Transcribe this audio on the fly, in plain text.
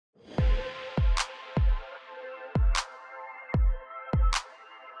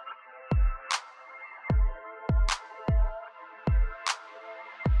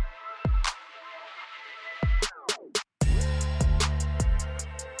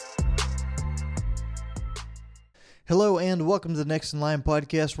Hello and welcome to the Next in Line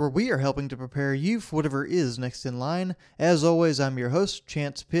podcast, where we are helping to prepare you for whatever is next in line. As always, I'm your host,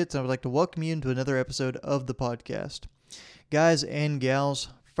 Chance Pitts, and I would like to welcome you into another episode of the podcast. Guys and gals,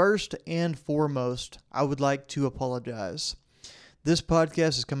 first and foremost, I would like to apologize. This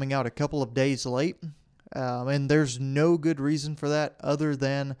podcast is coming out a couple of days late, and there's no good reason for that other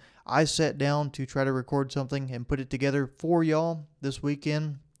than I sat down to try to record something and put it together for y'all this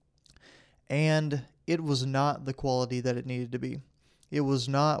weekend, and it was not the quality that it needed to be. It was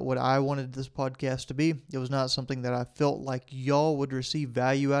not what I wanted this podcast to be. It was not something that I felt like y'all would receive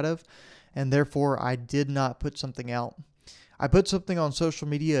value out of, and therefore I did not put something out. I put something on social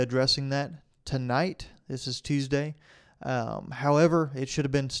media addressing that tonight. This is Tuesday. However, it should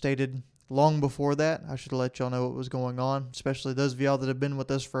have been stated long before that. I should have let y'all know what was going on, especially those of y'all that have been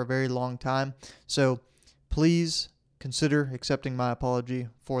with us for a very long time. So please consider accepting my apology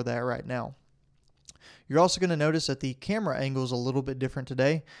for that right now. You're also going to notice that the camera angle is a little bit different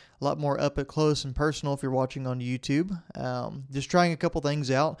today, a lot more up at close and personal if you're watching on YouTube. Just trying a couple things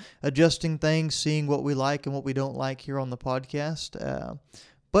out, adjusting things, seeing what we like and what we don't like here on the podcast.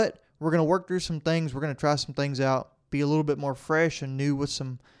 But we're going to work through some things. We're going to try some things out, be a little bit more fresh and new with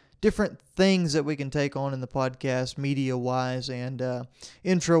some different things that we can take on in the podcast, media-wise and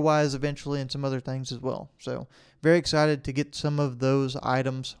intro-wise eventually, and some other things as well. So very excited to get some of those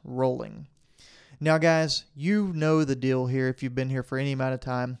items rolling. Now, guys, you know the deal here if you've been here for any amount of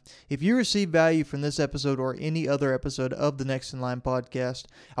time. If you receive value from this episode or any other episode of the Next in Line podcast,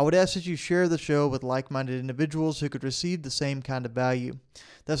 I would ask that you share the show with like-minded individuals who could receive the same kind of value.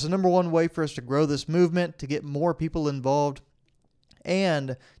 That's the number one way for us to grow this movement, to get more people involved,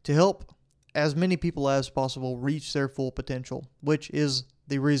 and to help as many people as possible reach their full potential, which is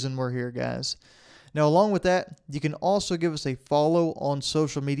the reason we're here, guys. Now, along with that, you can also give us a follow on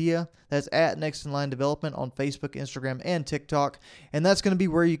social media. That's at Next in Line Development on Facebook, Instagram, and TikTok. And that's going to be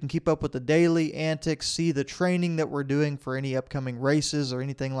where you can keep up with the daily antics, see the training that we're doing for any upcoming races or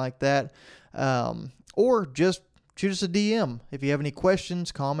anything like that. Or just shoot us a DM if you have any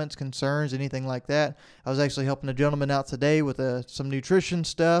questions, comments, concerns, anything like that. I was actually helping a gentleman out today with some nutrition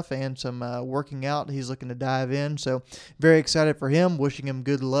stuff and some working out. He's looking to dive in. So very excited for him, wishing him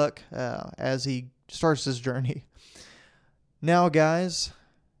good luck as he starts this journey. Now, guys,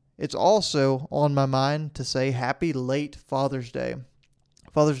 it's also on my mind to say happy late Father's Day.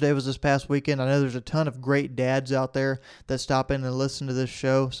 Father's Day was this past weekend. I know there's a ton of great dads out there that stop in and listen to this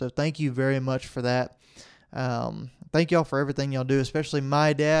show, so thank you very much for that. Thank y'all for everything y'all do, especially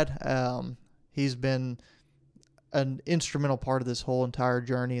my dad. He's been an instrumental part of this whole entire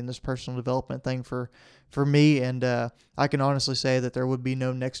journey and this personal development thing for me, and I can honestly say that there would be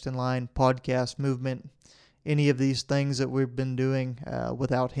no Next in Line podcast movement, any of these things that we've been doing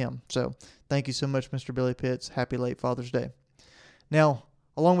without him. So thank you so much, Mr. Billy Pitts. Happy late Father's Day. Now,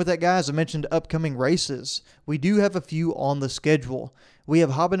 along with that, guys, I mentioned upcoming races. We do have a few on the schedule. We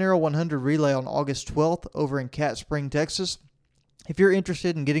have Habanero 100 Relay on August 12th over in Cat Spring, Texas. If you're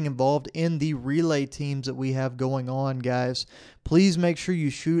interested in getting involved in the relay teams that we have going on, guys, please make sure you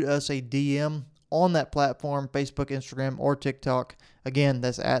shoot us a DM on that platform, Facebook, Instagram, or TikTok. Again,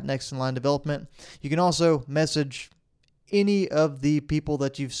 that's at Next in Line Development. You can also message any of the people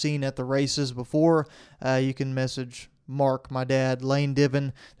that you've seen at the races before. You can message Mark, my dad, Lane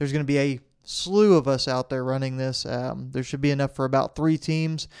Diven. There's going to be a slew of us out there running this. There should be enough for about 3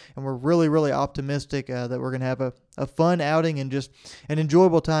 teams, and we're really, really optimistic that we're going to have a fun outing and just an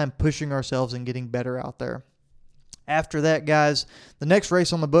enjoyable time pushing ourselves and getting better out there. After that, guys, the next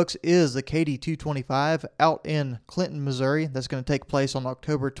race on the books is the KD 225 out in Clinton, Missouri. That's going to take place on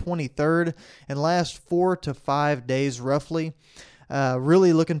October 23rd and last 4 to 5 days roughly.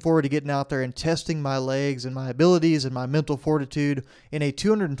 Really looking forward to getting out there and testing my legs and my abilities and my mental fortitude in a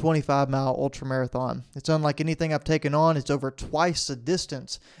 225-mile ultramarathon. It's unlike anything I've taken on. It's over twice the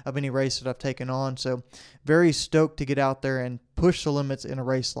distance of any race that I've taken on. So very stoked to get out there and push the limits in a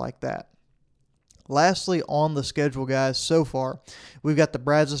race like that. Lastly, on the schedule, guys, so far, we've got the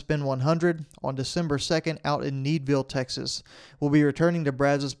Brazos Bend 100 on December 2nd out in Needville, Texas. We'll be returning to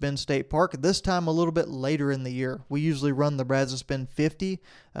Brazos Bend State Park, this time a little bit later in the year. We usually run the Brazos Bend 50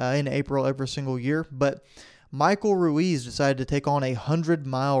 in April every single year, but Michael Ruiz decided to take on a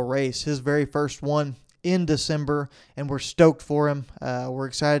 100-mile race, his very first one in December, and we're stoked for him. We're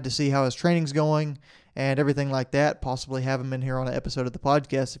excited to see how his training's going and everything like that, possibly have him in here on an episode of the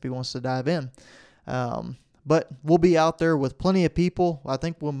podcast if he wants to dive in. But we'll be out there with plenty of people. I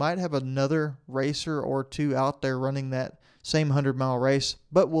think we might have another racer or two out there running that same 100-mile race,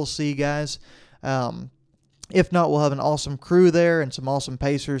 but we'll see, guys. If not, we'll have an awesome crew there and some awesome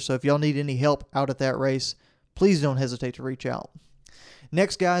pacers. So if y'all need any help out at that race, please don't hesitate to reach out.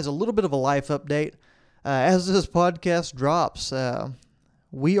 Next, guys, a little bit of a life update. As this podcast drops,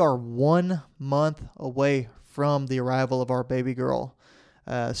 we are 1 month away from the arrival of our baby girl.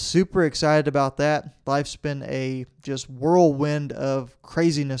 Super excited about that. Life's been a just whirlwind of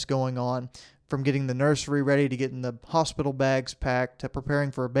craziness going on, from getting the nursery ready to getting the hospital bags packed to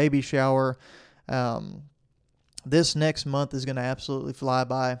preparing for a baby shower. This next month is going to absolutely fly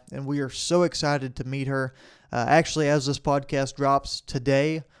by, and we are so excited to meet her. Actually, as this podcast drops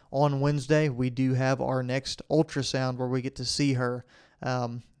today on Wednesday, we do have our next ultrasound where we get to see her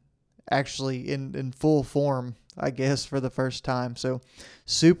actually in full form, I guess, for the first time. So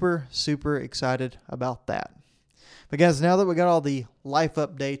super, super excited about that. But guys, now that we got all the life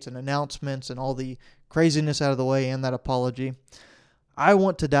updates and announcements and all the craziness out of the way and that apology, I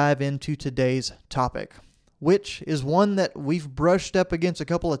want to dive into today's topic, which is one that we've brushed up against a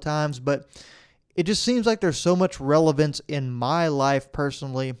couple of times, but it just seems like there's so much relevance in my life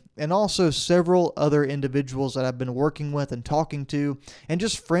personally, and also several other individuals that I've been working with and talking to, and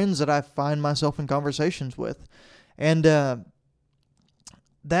just friends that I find myself in conversations with. And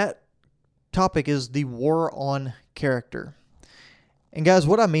that topic is the war on character. And guys,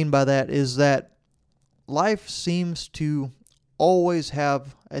 what I mean by that is that life seems to always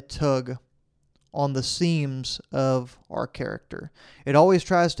have a tug on the seams of our character. It always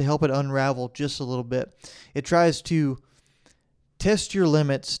tries to help it unravel just a little bit. It tries to test your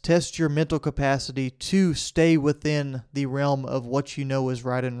limits, test your mental capacity to stay within the realm of what you know is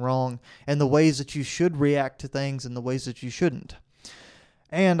right and wrong, and the ways that you should react to things and the ways that you shouldn't.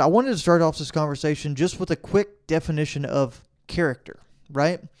 And I wanted to start off this conversation just with a quick definition of character,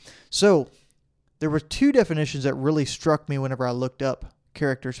 right? So there were two definitions that really struck me whenever I looked up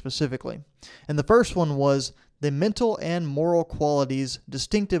character specifically. And the first one was the mental and moral qualities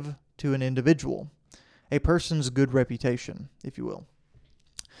distinctive to an individual, a person's good reputation, if you will.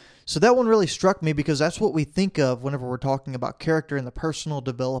 So that one really struck me because that's what we think of whenever we're talking about character in the personal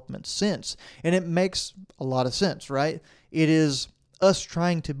development sense. And it makes a lot of sense, right? It is us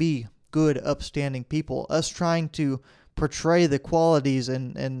trying to be good, upstanding people, us trying to portray the qualities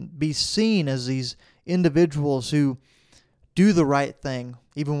and be seen as these individuals who do the right thing,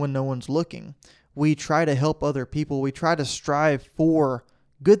 even when no one's looking. We try to help other people. We try to strive for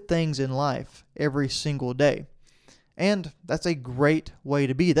good things in life every single day. And that's a great way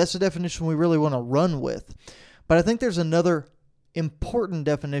to be. That's a definition we really want to run with. But I think there's another important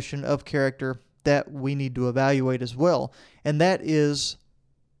definition of character that we need to evaluate as well. And that is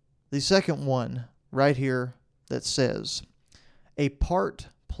the second one right here that says, a part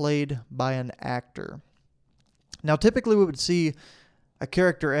played by an actor. Now, typically we would see a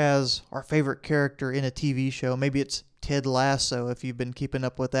character as our favorite character in a TV show. Maybe it's Ted Lasso, if you've been keeping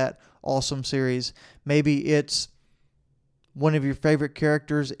up with that awesome series. Maybe it's one of your favorite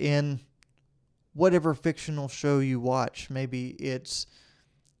characters in whatever fictional show you watch. Maybe it's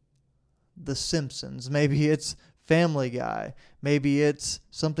The Simpsons. Maybe it's Family Guy. Maybe it's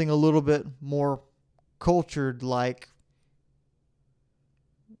something a little bit more cultured, like,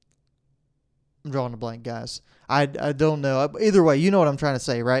 I'm drawing a blank, guys. I don't know. Either way, you know what I'm trying to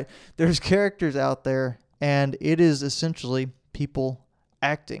say, right? There's characters out there, and it is essentially people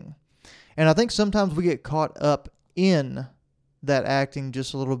acting. And I think sometimes we get caught up in that acting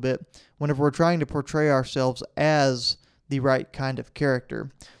just a little bit whenever we're trying to portray ourselves as the right kind of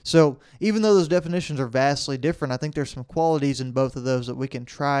character. So even though those definitions are vastly different, I think there's some qualities in both of those that we can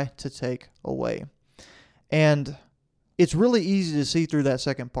try to take away. And it's really easy to see through that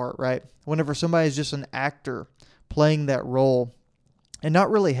second part, right? Whenever somebody's just an actor playing that role and not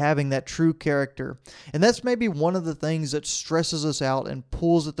really having that true character. And that's maybe one of the things that stresses us out and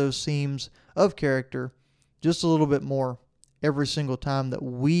pulls at those seams of character just a little bit more every single time that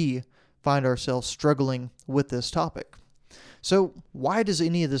we find ourselves struggling with this topic. So why does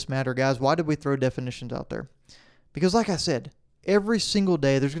any of this matter, guys? Why did we throw definitions out there? Because like I said, every single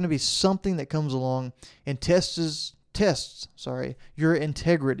day there's going to be something that comes along and tests your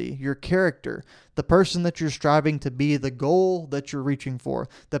integrity, your character, the person that you're striving to be, the goal that you're reaching for,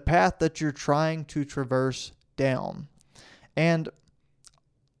 the path that you're trying to traverse down. And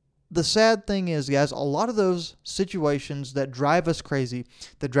the sad thing is, guys, a lot of those situations that drive us crazy,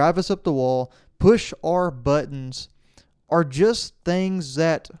 that drive us up the wall, push our buttons, are just things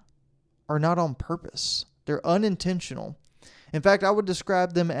that are not on purpose. They're unintentional. In fact, I would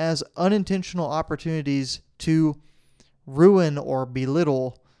describe them as unintentional opportunities to ruin or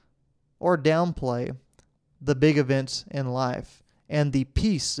belittle or downplay the big events in life and the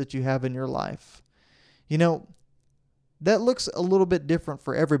peace that you have in your life. You know, that looks a little bit different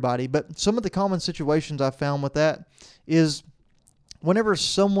for everybody, but some of the common situations I found with that is whenever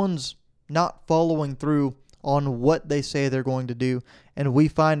someone's not following through on what they say they're going to do, and we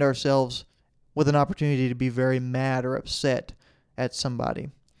find ourselves with an opportunity to be very mad or upset at somebody.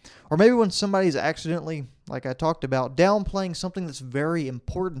 Or maybe when somebody's accidentally, like I talked about, downplaying something that's very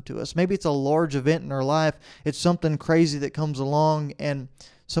important to us. Maybe it's a large event in our life. It's something crazy that comes along and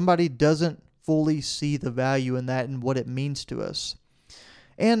somebody doesn't fully see the value in that and what it means to us.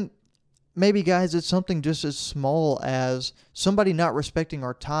 And maybe, guys, it's something just as small as somebody not respecting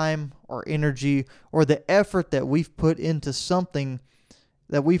our time, our energy, or the effort that we've put into something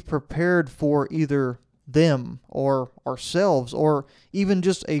that we've prepared for either them or ourselves, or even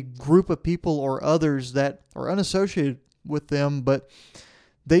just a group of people or others that are unassociated with them, but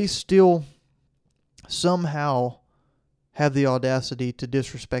they still somehow have the audacity to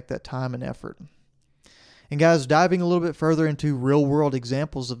disrespect that time and effort. And guys, diving a little bit further into real world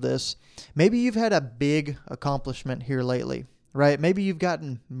examples of this, maybe you've had a big accomplishment here lately, right? Maybe you've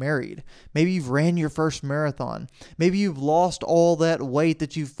gotten married. Maybe you've ran your first marathon. Maybe you've lost all that weight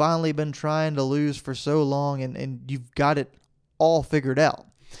that you've finally been trying to lose for so long, and you've got it all figured out.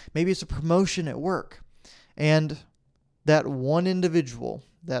 Maybe it's a promotion at work, and that one individual,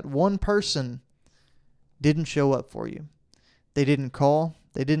 that one person didn't show up for you. They didn't call,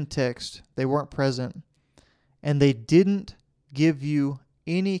 they didn't text, they weren't present, and they didn't give you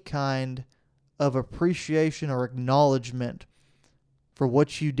any kind of appreciation or acknowledgement for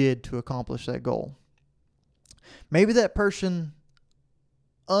what you did to accomplish that goal. Maybe that person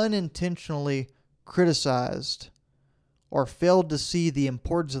unintentionally criticized or failed to see the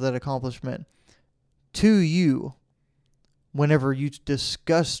importance of that accomplishment to you whenever you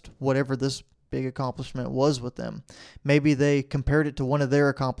discussed whatever this big accomplishment was with them. Maybe they compared it to one of their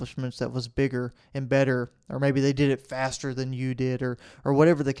accomplishments that was bigger and better, or maybe they did it faster than you did, or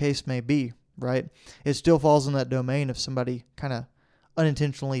whatever the case may be, right? It still falls in that domain of somebody kind of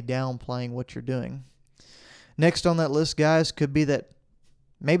unintentionally downplaying what you're doing. Next on that list, guys, could be that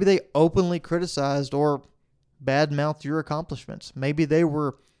maybe they openly criticized or badmouthed your accomplishments. Maybe they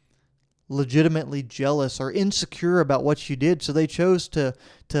were legitimately jealous or insecure about what you did, so they chose to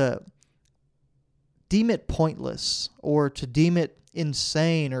deem it pointless, or to deem it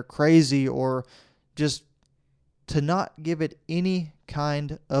insane or crazy, or just to not give it any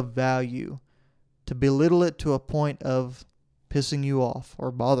kind of value, to belittle it to a point of pissing you off or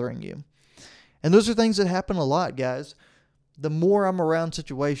bothering you. And those are things that happen a lot, guys. The more I'm around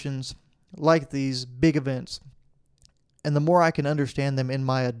situations like these big events, and the more I can understand them in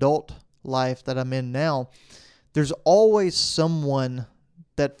my adult life that I'm in now, there's always someone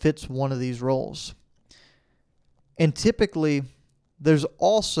that fits one of these roles. And typically, there's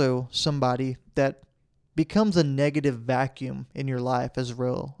also somebody that becomes a negative vacuum in your life as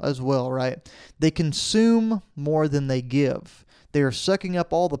well, right? They consume more than they give. They are sucking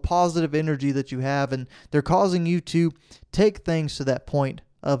up all the positive energy that you have, and they're causing you to take things to that point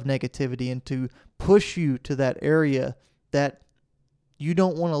of negativity and to push you to that area that you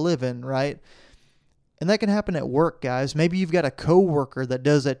don't want to live in, right? And that can happen at work, guys. Maybe you've got a coworker that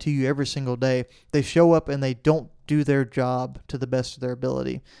does that to you every single day. They show up and they don't do their job to the best of their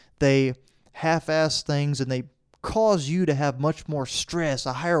ability. They half-ass things, and they cause you to have much more stress,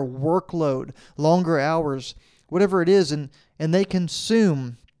 a higher workload, longer hours, whatever it is, and they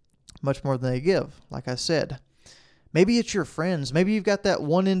consume much more than they give, like I said. Maybe it's your friends. Maybe you've got that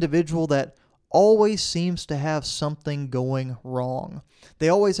one individual that always seems to have something going wrong. They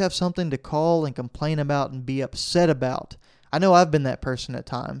always have something to call and complain about and be upset about. I know I've been that person at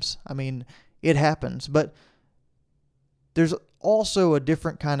times. I mean, it happens, but there's also a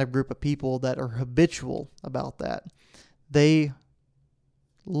different kind of group of people that are habitual about that. They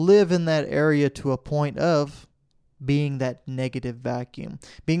live in that area to a point of being that negative vacuum,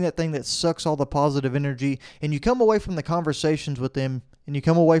 being that thing that sucks all the positive energy, and you come away from the conversations with them, and you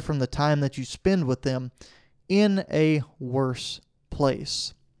come away from the time that you spend with them in a worse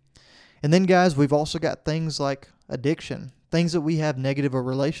place. And then, guys, we've also got things like addiction, things that we have negative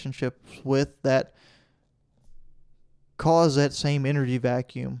relationships with that cause that same energy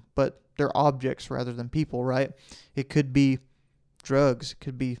vacuum, but they're objects rather than people, right? It could be drugs, it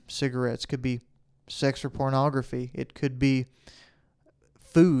could be cigarettes, it could be sex or pornography, it could be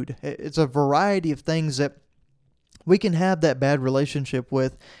food. It's a variety of things that we can have that bad relationship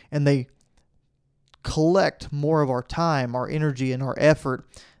with, and they collect more of our time, our energy, and our effort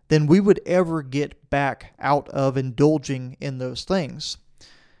than we would ever get back out of indulging in those things.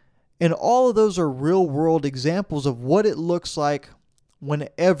 And all of those are real world examples of what it looks like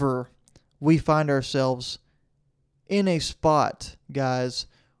whenever we find ourselves in a spot, guys,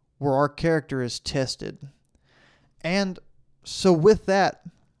 where our character is tested. And so with that,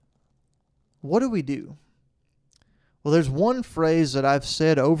 what do we do? Well, there's one phrase that I've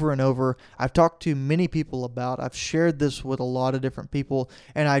said over and over. I've talked to many people about. I've shared this with a lot of different people,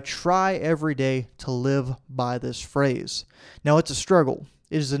 and I try every day to live by this phrase. Now, it's a struggle.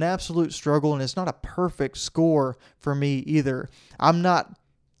 It is an absolute struggle, and it's not a perfect score for me either. I'm not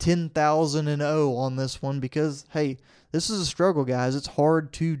 10,000-0 on this one because, hey, this is a struggle, guys. It's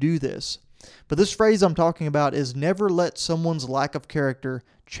hard to do this. But this phrase I'm talking about is never let someone's lack of character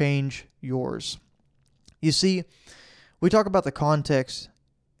change yours. You see, we talk about the context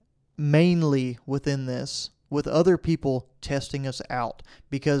mainly within this, with other people testing us out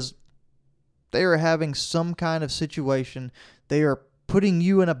because they are having some kind of situation. They are putting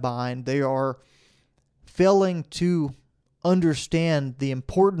you in a bind. They are failing to understand the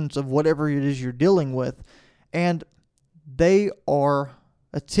importance of whatever it is you're dealing with. And they are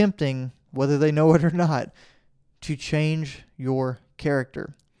attempting, whether they know it or not, to change your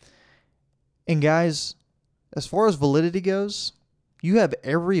character. And guys, as far as validity goes, you have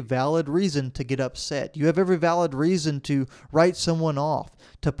every valid reason to get upset. You have every valid reason to write someone off,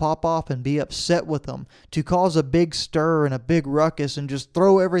 to pop off and be upset with them, to cause a big stir and a big ruckus and just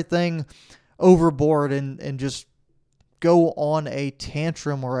throw everything overboard and just go on a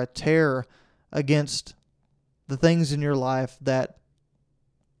tantrum or a tear against the things in your life that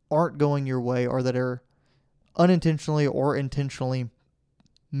aren't going your way or that are unintentionally or intentionally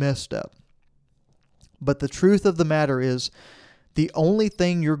messed up. But the truth of the matter is, the only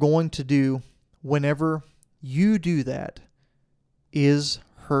thing you're going to do whenever you do that is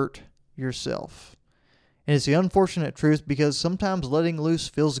hurt yourself. And it's the unfortunate truth because sometimes letting loose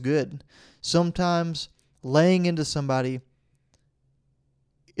feels good. Sometimes laying into somebody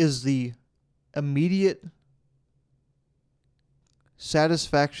is the immediate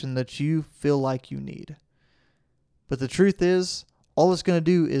satisfaction that you feel like you need. But the truth is, all it's going to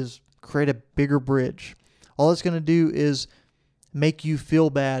do is create a bigger bridge. All it's going to do is make you feel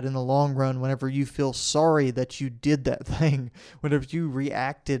bad in the long run whenever you feel sorry that you did that thing, whenever you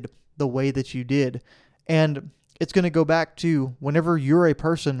reacted the way that you did. And it's going to go back to whenever you're a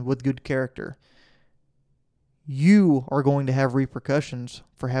person with good character, you are going to have repercussions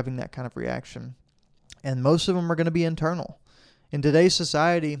for having that kind of reaction. And most of them are going to be internal. In today's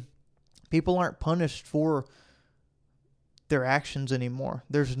society, people aren't punished for their actions anymore.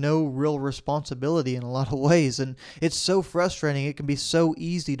 There's no real responsibility in a lot of ways, and it's so frustrating. It can be so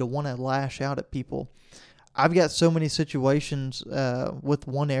easy to want to lash out at people. I've got so many situations with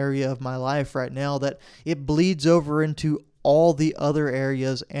one area of my life right now that it bleeds over into all the other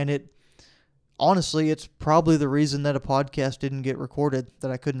areas, and it's probably the reason that a podcast didn't get recorded,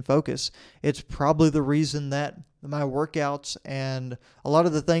 that I couldn't focus. It's probably the reason that my workouts and a lot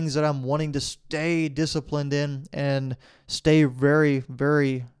of the things that I'm wanting to stay disciplined in and stay very,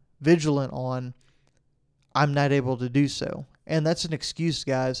 very vigilant on, I'm not able to do so. And that's an excuse,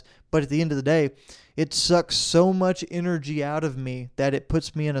 guys. But at the end of the day, it sucks so much energy out of me that it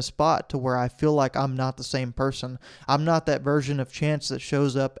puts me in a spot to where I feel like I'm not the same person. I'm not that version of Chance that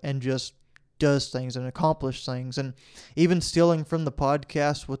shows up and just does things and accomplishes things. And even stealing from the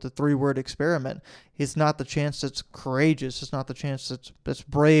podcast with the 3-word experiment, it's not the Chance that's courageous. It's not the Chance that's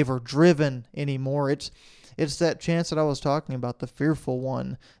brave or driven anymore. It's that Chance that I was talking about, the fearful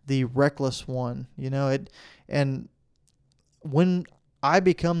one, the reckless one, and when I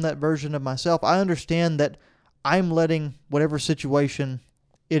become that version of myself, I understand that I'm letting whatever situation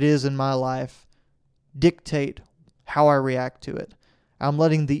it is in my life dictate how I react to it. I'm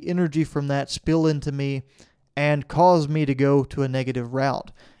letting the energy from that spill into me and cause me to go to a negative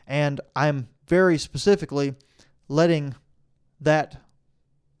route. And I'm very specifically letting that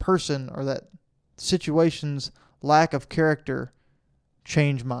person or that situation's lack of character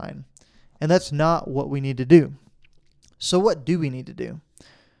change mine. And that's not what we need to do. So what do we need to do?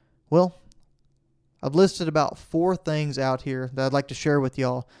 Well, I've listed about 4 things out here that I'd like to share with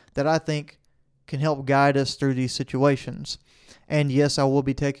y'all that I think can help guide us through these situations. And yes, I will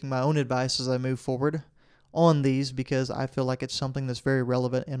be taking my own advice as I move forward on these because I feel like it's something that's very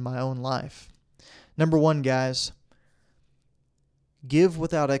relevant in my own life. Number 1, guys, give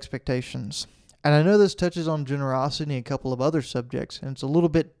without expectations. And I know this touches on generosity and a couple of other subjects, and it's a little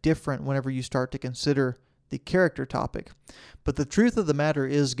bit different whenever you start to consider the character topic. But the truth of the matter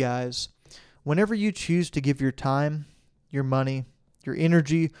is, guys, whenever you choose to give your time, your money, your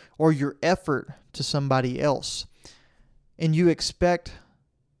energy, or your effort to somebody else, and you expect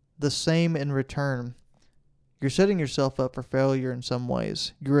the same in return, you're setting yourself up for failure in some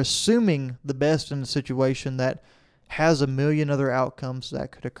ways. You're assuming the best in a situation that, has a million other outcomes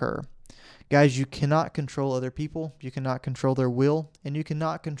that could occur. Guys, you cannot control other people, you cannot control their will, and you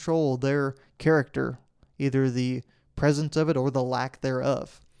cannot control their character, either the presence of it or the lack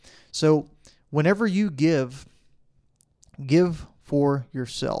thereof. So whenever you give for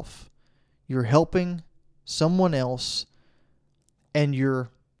yourself. You're helping someone else, and you're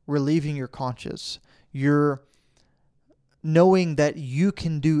relieving your conscience. You're knowing that you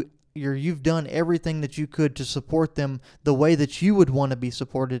can you've done everything that you could to support them the way that you would want to be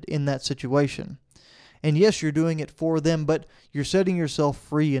supported in that situation. And yes, you're doing it for them, but you're setting yourself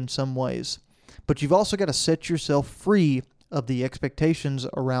free in some ways. But you've also got to set yourself free of the expectations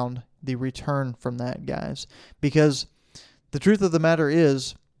around the return from that, guys. Because the truth of the matter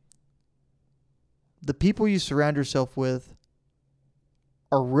is, the people you surround yourself with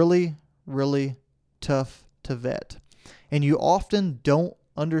are really, really tough to vet. And you often don't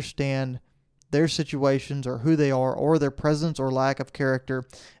understand their situations or who they are or their presence or lack of character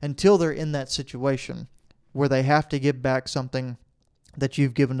until they're in that situation where they have to give back something that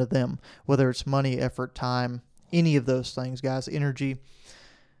you've given to them, whether it's money, effort, time, any of those things, guys, energy.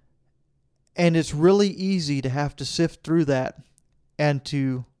 And it's really easy to have to sift through that and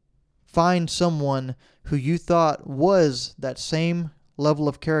to find someone who you thought was that same level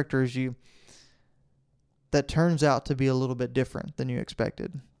of character as you that turns out to be a little bit different than you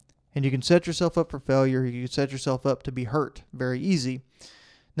expected. And you can set yourself up for failure. You can set yourself up to be hurt very easy.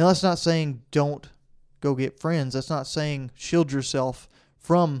 Now, that's not saying don't go get friends. That's not saying shield yourself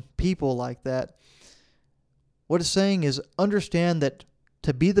from people like that. What it's saying is understand that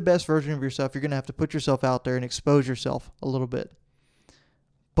to be the best version of yourself, you're going to have to put yourself out there and expose yourself a little bit.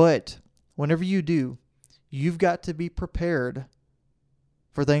 But whenever you do, you've got to be prepared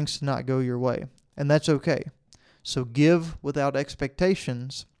for things to not go your way. And that's okay. So give without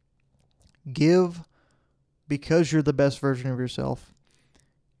expectations. Give because you're the best version of yourself.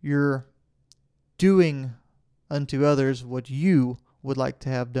 You're doing unto others what you would like to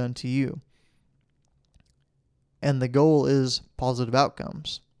have done to you. And the goal is positive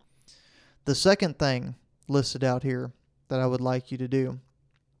outcomes. The second thing listed out here that I would like you to do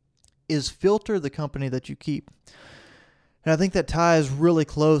is filter the company that you keep. And I think that ties really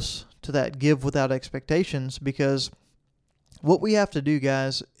close to that give without expectations, because what we have to do,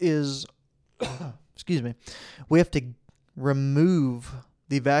 guys, is, we have to remove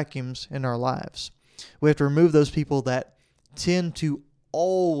the vacuums in our lives. We have to remove those people that tend to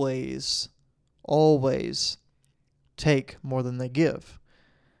always take more than they give.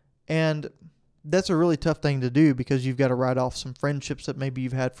 And that's a really tough thing to do, because you've got to write off some friendships that maybe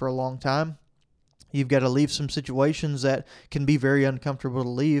you've had for a long time. You've got to leave some situations that can be very uncomfortable to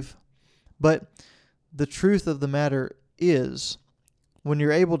leave. But the truth of the matter is, when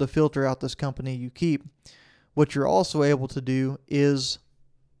you're able to filter out this company you keep, what you're also able to do is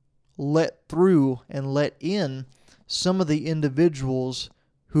let through and let in some of the individuals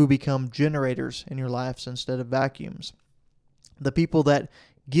who become generators in your lives instead of vacuums. The people that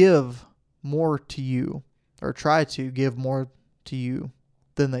give more to you, or try to give more to you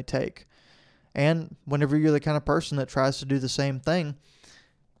than they take. And whenever you're the kind of person that tries to do the same thing,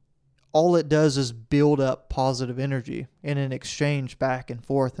 all it does is build up positive energy in an exchange back and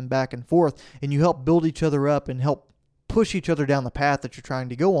forth, and you help build each other up and help push each other down the path that you're trying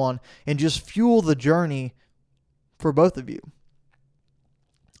to go on, and just fuel the journey for both of you.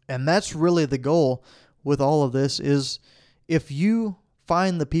 And that's really the goal with all of this, is if you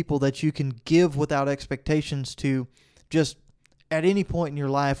find the people that you can give without expectations to, just at any point in your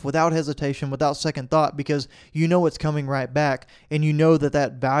life, without hesitation, without second thought, because you know it's coming right back, and you know that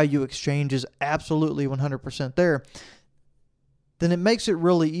that value exchange is absolutely 100% there, then it makes it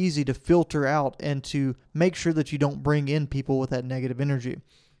really easy to filter out and to make sure that you don't bring in people with that negative energy.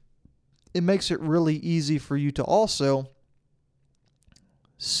 It makes it really easy for you to also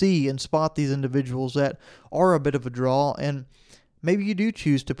see and spot these individuals that are a bit of a draw, and maybe you do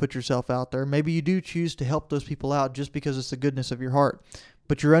choose to put yourself out there. Maybe you do choose to help those people out just because it's the goodness of your heart.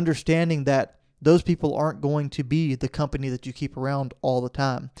 But you're understanding that those people aren't going to be the company that you keep around all the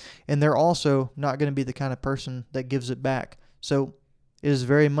time. And they're also not going to be the kind of person that gives it back. So it is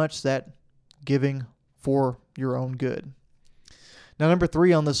very much that giving for your own good. Now, number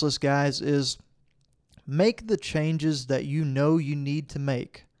 3 on this list, guys, is make the changes that you know you need to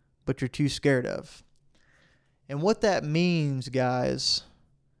make, but you're too scared of. And what that means, guys,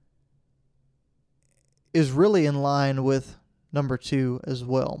 is really in line with number 2 as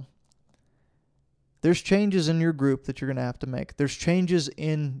well. There's changes in your group that you're going to have to make. There's changes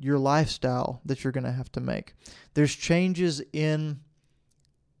in your lifestyle that you're going to have to make. There's changes in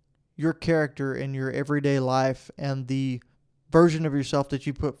your character in your everyday life and the version of yourself that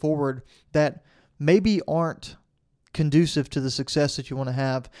you put forward that maybe aren't conducive to the success that you want to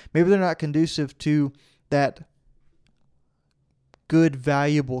have. Maybe they're not conducive to that good,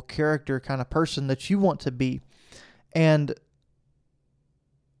 valuable character kind of person that you want to be. And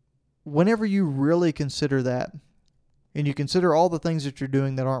whenever you really consider that, and you consider all the things that you're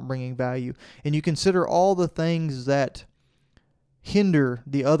doing that aren't bringing value, and you consider all the things that hinder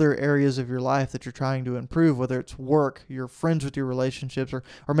the other areas of your life that you're trying to improve, whether it's work, your friends with your relationships,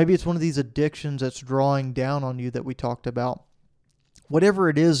 or maybe it's one of these addictions that's drawing down on you that we talked about. Whatever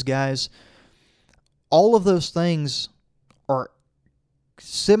it is, guys, all of those things are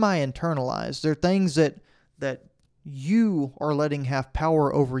semi-internalized. They're things that you are letting have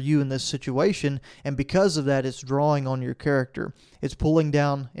power over you in this situation, and because of that, it's drawing on your character. It's pulling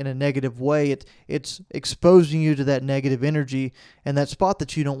down in a negative way. It's exposing you to that negative energy and that spot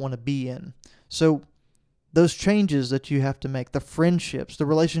that you don't want to be in. So those changes that you have to make, the friendships, the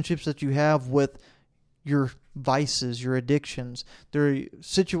relationships that you have with your vices, your addictions, there are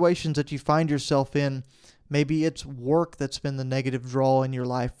situations that you find yourself in. Maybe it's work that's been the negative draw in your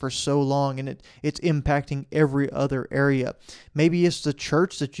life for so long, and it's impacting every other area. Maybe it's the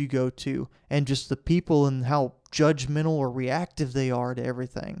church that you go to and just the people and how judgmental or reactive they are to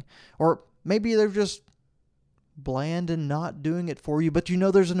everything. Or maybe they're just bland and not doing it for you, but you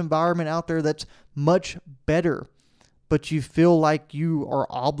know there's an environment out there that's much better, but you feel like you are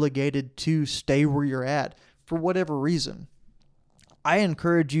obligated to stay where you're at for whatever reason. I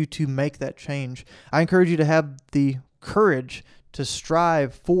encourage you to make that change. I encourage you to have the courage to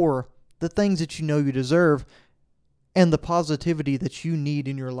strive for the things that you know you deserve and the positivity that you need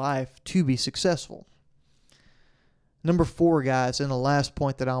in your life to be successful. Number 4, guys, and the last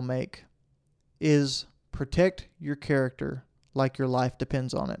point that I'll make is protect your character like your life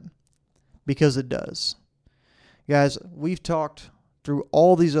depends on it, because it does. Guys, we've talked through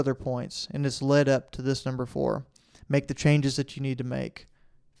all these other points, and it's led up to this number 4. Make the changes that you need to make.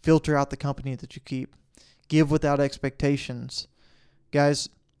 Filter out the company that you keep. Give without expectations. Guys,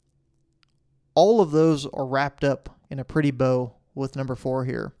 all of those are wrapped up in a pretty bow with number 4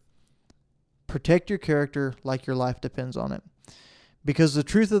 here. Protect your character like your life depends on it. Because the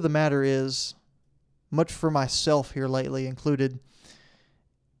truth of the matter is, much for myself here lately included,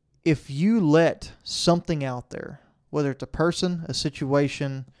 if you let something out there, whether it's a person, a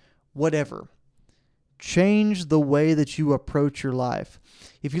situation, whatever, change the way that you approach your life.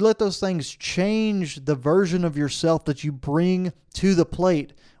 If you let those things change the version of yourself that you bring to the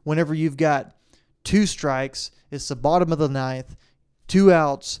plate whenever you've got 2 strikes, it's the bottom of the 9th, 2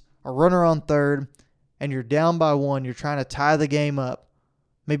 outs, a runner on third, and you're down by 1, you're trying to tie the game up.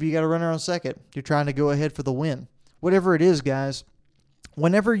 Maybe you got a runner on second, you're trying to go ahead for the win. Whatever it is, guys,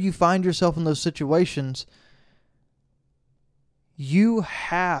 whenever you find yourself in those situations, you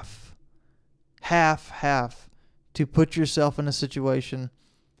have to put yourself in a situation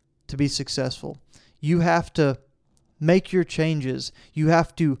to be successful. You have to make your changes. You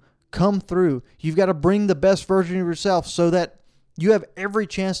have to come through. You've got to bring the best version of yourself so that you have every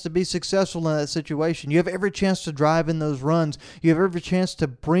chance to be successful in that situation. You have every chance to drive in those runs. You have every chance to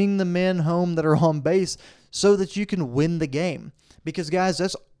bring the men home that are on base so that you can win the game. Because, guys,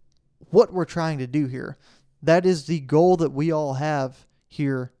 that's what we're trying to do here. That is the goal that we all have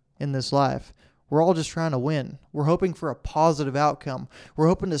here in this life. We're all just trying to win. We're hoping for a positive outcome. We're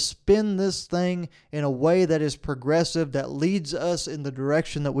hoping to spin this thing in a way that is progressive, that leads us in the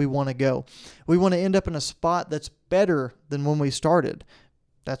direction that we want to go. We want to end up in a spot that's better than when we started.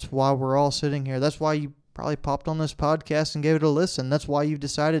 That's why we're all sitting here. That's why you probably popped on this podcast and gave it a listen. That's why you've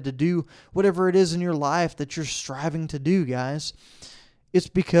decided to do whatever it is in your life that you're striving to do, guys. It's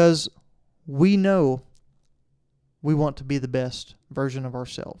because we know we want to be the best version of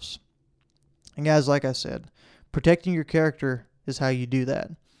ourselves. And guys, like I said, protecting your character is how you do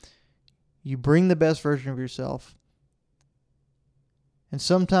that. You bring the best version of yourself. And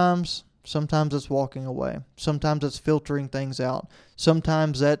sometimes it's walking away. Sometimes it's filtering things out.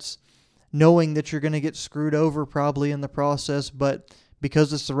 Sometimes that's knowing that you're going to get screwed over probably in the process, but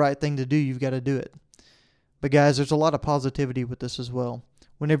because it's the right thing to do, you've got to do it. But guys, there's a lot of positivity with this as well.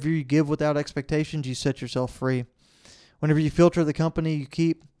 Whenever you give without expectations, you set yourself free. Whenever you filter the company you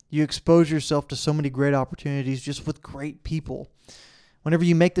keep, you expose yourself to so many great opportunities just with great people. Whenever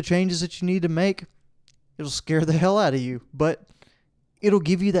you make the changes that you need to make, it'll scare the hell out of you, but it'll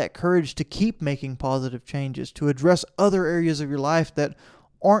give you that courage to keep making positive changes, to address other areas of your life that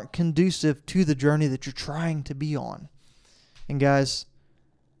aren't conducive to the journey that you're trying to be on. And guys,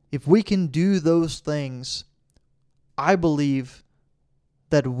 if we can do those things, I believe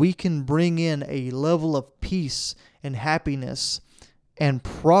that we can bring in a level of peace and happiness and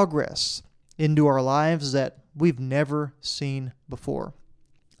progress into our lives that we've never seen before.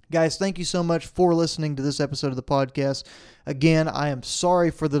 Guys, thank you so much for listening to this episode of the podcast. Again, I am sorry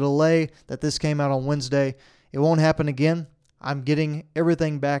for the delay that this came out on Wednesday. It won't happen again. I'm getting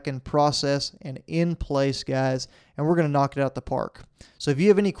everything back in process and in place, guys, and we're going to knock it out the park. So if you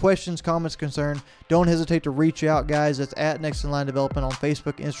have any questions, comments, concerns, don't hesitate to reach out, guys. It's at Next in Line Development on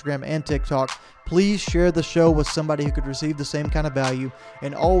Facebook, Instagram, and TikTok. Please share the show with somebody who could receive the same kind of value,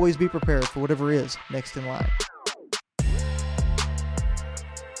 and always be prepared for whatever is next in line.